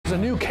There's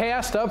a new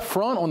cast up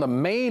front on the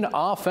Maine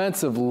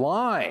offensive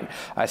line.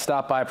 I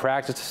stopped by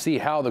practice to see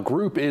how the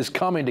group is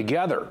coming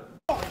together.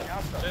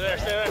 Stay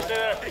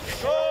there.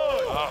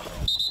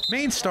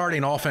 Maine's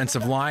starting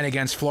offensive line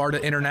against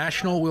Florida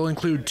International will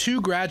include 2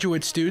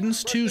 graduate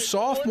students, 2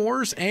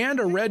 sophomores, and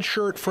a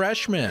redshirt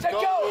freshman.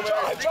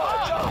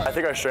 I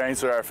think our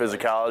strengths are our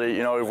physicality.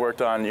 You know, we've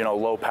worked on,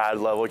 low pad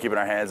level, keeping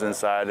our hands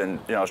inside and,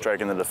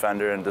 striking the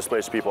defender and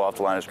displacing people off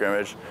the line of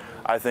scrimmage.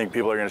 I think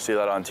people are going to see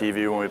that on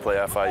TV when we play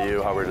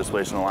FIU, how we're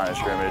displacing the line of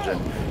scrimmage.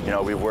 And,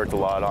 we've worked a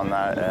lot on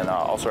that. And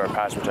also our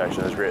pass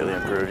protection has greatly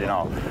improved,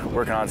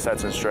 working on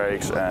sets and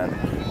strikes and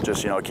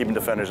just, keeping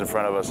defenders in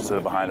front of us instead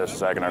of behind us,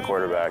 sacking our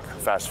quarterback.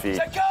 Fast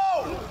feet.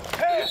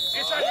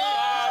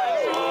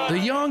 The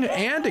young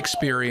and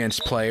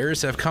experienced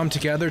players have come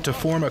together to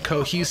form a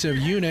cohesive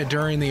unit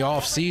during the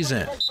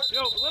off-season.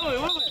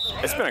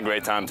 It's been a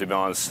great time, to be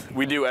honest.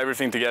 We do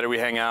everything together. We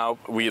hang out,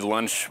 we eat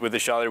lunch with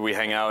each other, we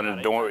hang out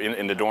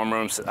in the dorm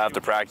rooms after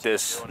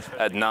practice,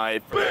 at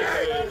night.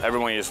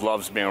 Everyone just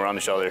loves being around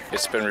each other.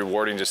 It's been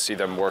rewarding to see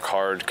them work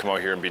hard, come out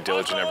here and be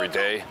diligent every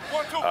day.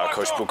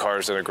 Coach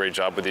Bukar's done a great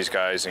job with these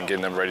guys and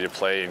getting them ready to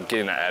play and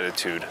getting that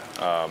attitude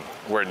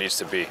where it needs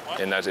to be.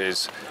 And that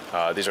is,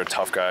 these are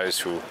tough guys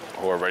who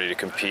are ready to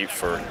compete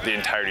for the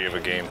entirety of a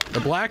game. The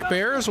Black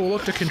Bears will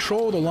look to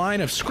control the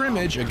line of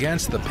scrimmage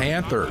against the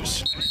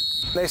Panthers.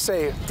 They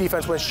say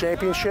defense wins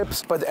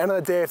championships, but at the end of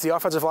the day, if the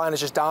offensive line is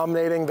just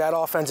dominating, that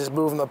offense is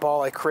moving the ball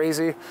like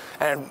crazy.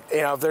 And,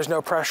 if there's no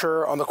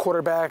pressure on the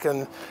quarterback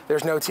and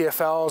there's no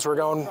TFLs, we're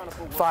going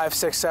 5,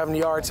 6, 7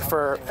 yards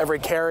for every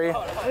carry.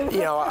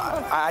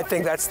 I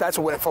think that's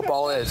what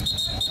football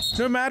is.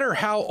 No matter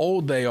how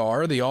old they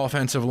are, the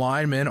offensive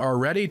linemen are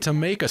ready to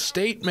make a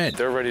statement.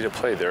 They're ready to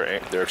play.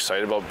 They're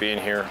excited about being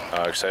here,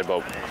 excited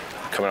about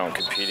coming out and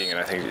competing, and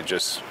I think it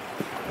just,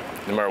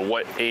 no matter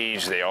what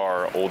age they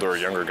are, older or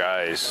younger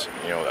guys,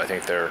 I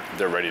think they're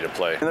ready to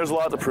play. And there's a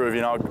lot to prove,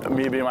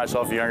 me being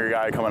myself a younger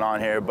guy coming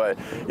on here, but,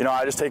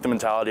 I just take the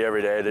mentality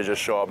every day to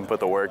just show up and put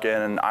the work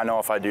in, and I know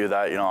if I do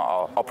that,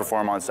 I'll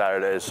perform on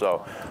Saturdays,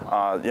 so,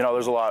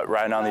 there's a lot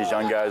riding on these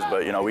young guys,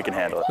 but, we can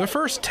handle it. The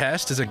first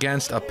test is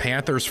against a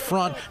Panthers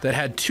front that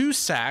had 2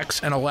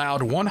 sacks and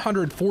allowed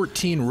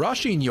 114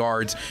 rushing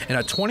yards in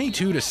a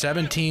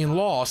 22-17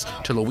 loss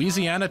to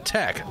Louisiana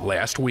Tech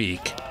last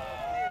week.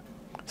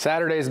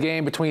 Saturday's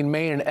game between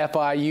Maine and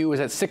FIU is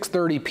at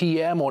 6:30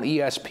 p.m. on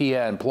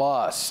ESPN+.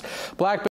 Black